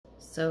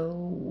So,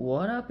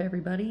 what up,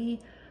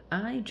 everybody?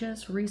 I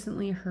just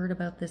recently heard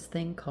about this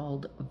thing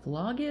called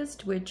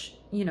Vlogust, which,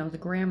 the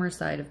grammar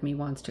side of me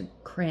wants to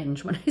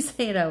cringe when I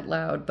say it out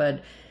loud,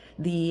 but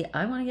the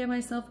I want to get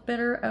myself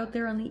better out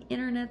there on the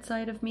internet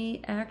side of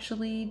me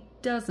actually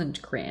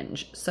doesn't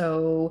cringe.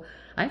 So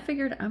I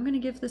figured I'm going to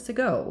give this a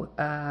go.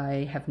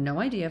 I have no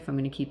idea if I'm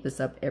going to keep this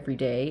up every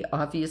day.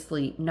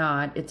 Obviously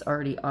not. It's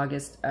already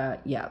August,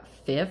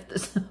 5th,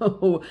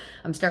 so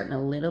I'm starting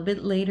a little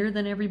bit later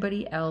than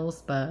everybody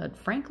else, but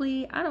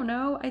frankly, I don't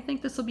know. I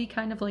think this will be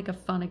kind of like a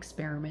fun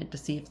experiment to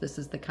see if this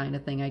is the kind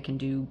of thing I can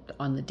do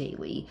on the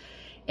daily.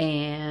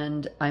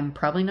 And I'm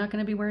probably not going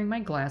to be wearing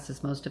my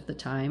glasses most of the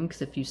time,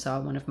 because if you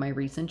saw one of my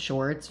recent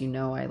shorts,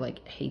 I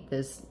hate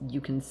this. You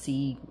can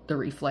see the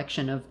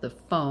reflection of the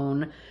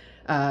phone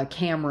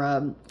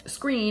camera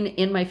screen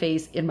in my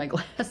face in my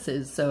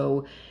glasses.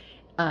 So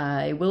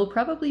I will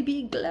probably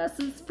be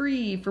glasses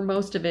free for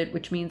most of it,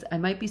 which means I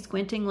might be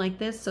squinting like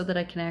this so that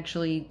I can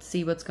actually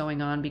see what's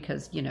going on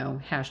because,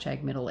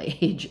 hashtag middle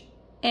age.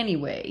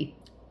 Anyway,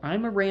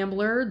 I'm a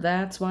rambler.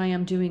 That's why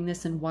I'm doing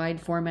this in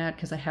wide format,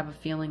 because I have a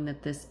feeling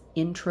that this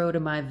intro to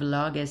my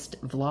Vlogust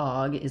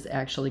vlog is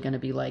actually going to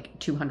be like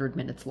 200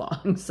 minutes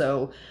long.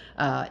 So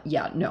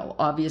no,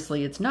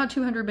 obviously it's not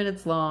 200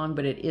 minutes long,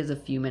 but it is a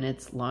few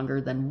minutes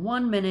longer than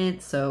 1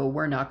 minute. So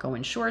we're not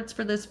going shorts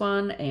for this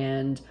one.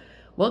 And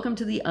welcome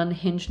to the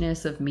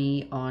unhingedness of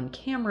me on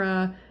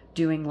camera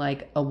doing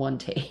like a one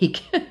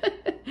take.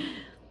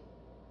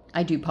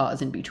 I do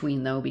pause in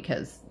between though,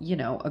 because,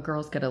 a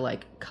girl's gotta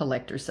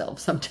collect herself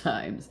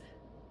sometimes.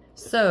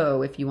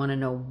 So if you want to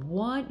know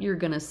what you're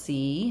gonna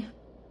see,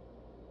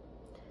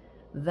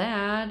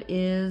 that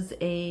is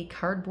a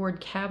cardboard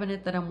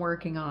cabinet that I'm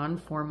working on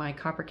for my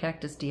Copper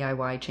Cactus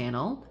DIY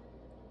channel.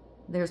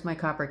 There's my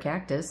copper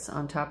cactus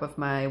on top of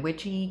my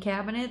witchy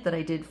cabinet that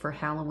I did for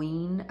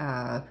Halloween.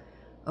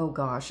 Oh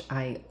gosh,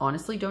 I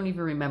honestly don't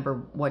even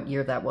remember what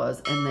year that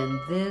was. And then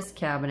this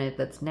cabinet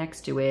that's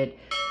next to it,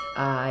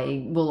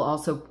 I will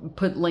also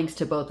put links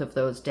to both of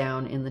those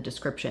down in the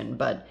description,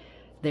 but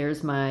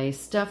there's my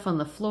stuff on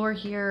the floor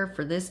here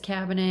for this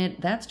cabinet.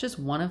 That's just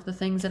one of the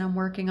things that I'm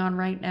working on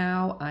right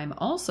now. I'm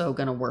also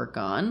going to work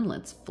on,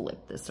 let's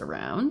flip this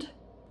around,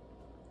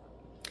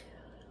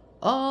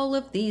 all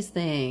of these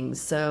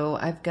things. So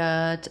I've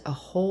got a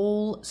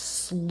whole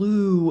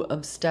slew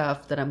of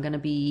stuff that I'm going to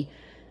be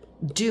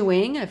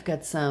doing. I've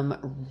got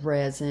some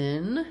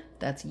resin.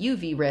 That's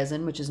UV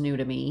resin, which is new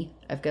to me.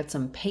 I've got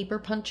some paper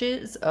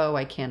punches. Oh,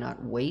 I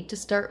cannot wait to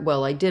start.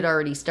 Well, I did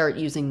already start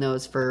using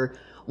those for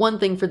one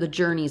thing for the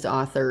Journeys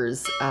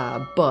authors,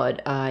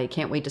 but I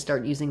can't wait to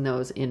start using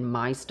those in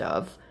my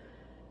stuff.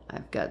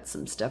 I've got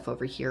some stuff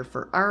over here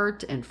for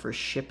art and for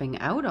shipping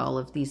out all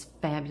of these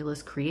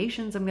fabulous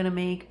creations I'm going to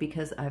make,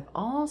 because I've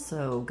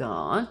also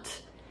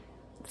got,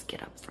 let's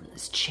get up from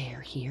this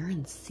chair here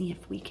and see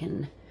if we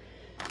can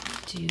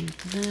do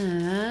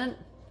that.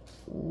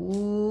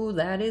 Ooh,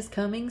 that is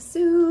coming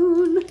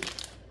soon.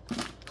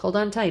 Hold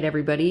on tight,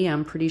 everybody.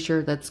 I'm pretty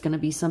sure that's going to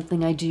be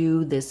something I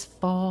do this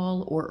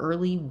fall or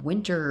early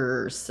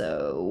winter.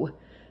 So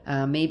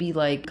maybe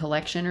like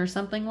collection or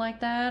something like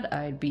that.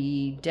 I'd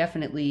be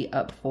definitely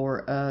up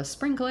for a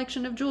spring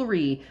collection of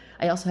jewelry.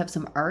 I also have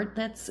some art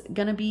that's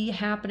going to be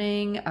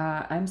happening.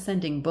 I'm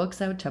sending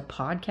books out to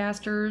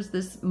podcasters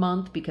this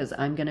month because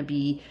I'm going to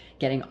be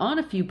getting on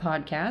a few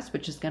podcasts,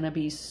 which is going to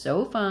be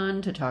so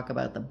fun to talk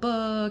about the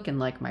book and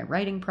like my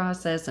writing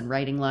process and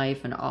writing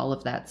life and all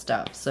of that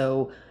stuff.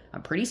 So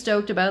I'm pretty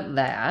stoked about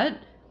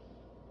that.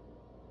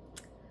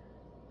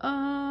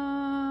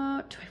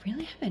 Do I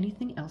really have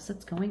anything else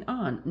that's going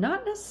on?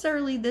 Not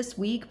necessarily this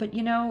week, but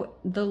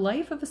the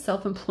life of a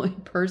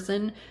self-employed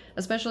person,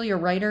 especially a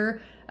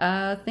writer,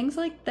 things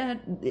like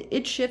that,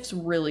 it shifts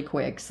really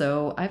quick.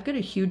 So I've got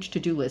a huge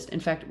to-do list. In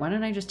fact, why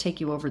don't I just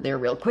take you over there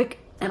real quick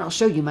and I'll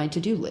show you my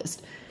to-do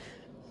list.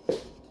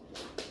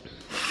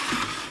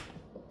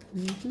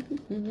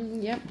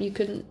 Yep, you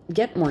couldn't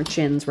get more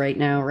chins right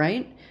now,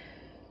 right?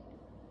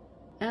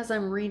 As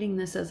I'm reading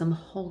this, as I'm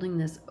holding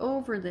this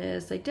over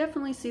this, I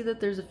definitely see that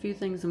there's a few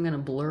things I'm going to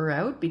blur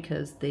out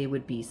because they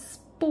would be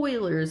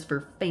spoilers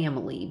for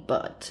family.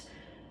 But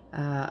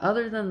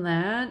other than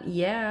that,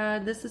 yeah,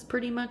 this is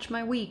pretty much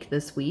my week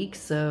this week,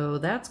 so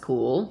that's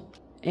cool.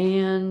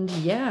 And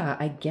yeah,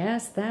 I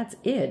guess that's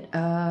it.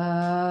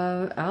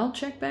 I'll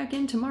check back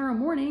in tomorrow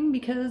morning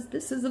because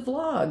this is a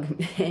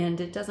vlog and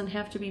it doesn't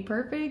have to be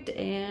perfect,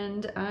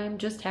 and I'm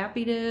just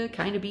happy to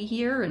kind of be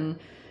here and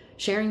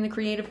sharing the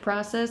creative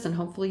process, and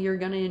hopefully you're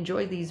going to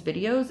enjoy these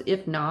videos.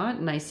 If not,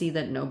 and I see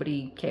that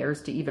nobody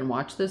cares to even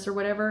watch this or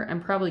whatever,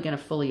 I'm probably going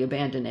to fully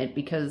abandon it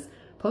because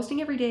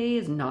posting every day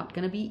is not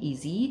going to be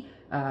easy.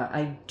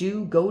 I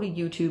do go to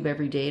YouTube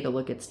every day to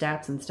look at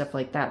stats and stuff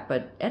like that,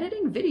 but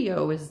editing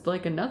video is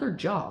like another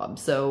job.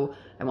 So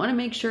I want to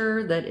make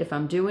sure that if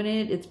I'm doing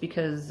it, it's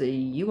because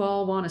you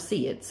all want to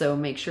see it. So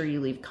make sure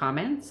you leave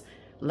comments,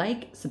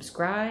 like,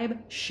 subscribe,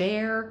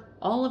 share,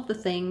 all of the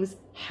things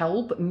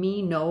help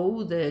me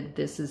know that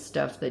this is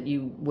stuff that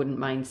you wouldn't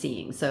mind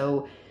seeing.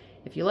 So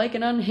if you like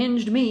an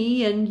unhinged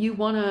me and you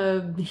want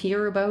to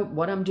hear about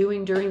what I'm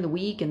doing during the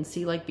week and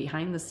see like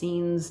behind the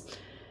scenes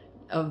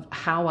of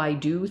how I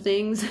do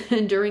things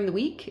during the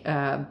week,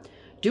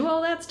 do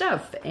all that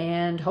stuff.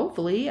 And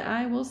hopefully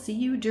I will see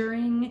you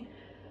during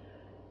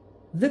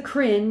the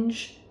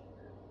cringe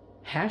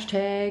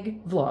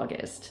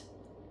 #Vlogust.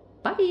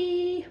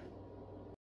 Bye!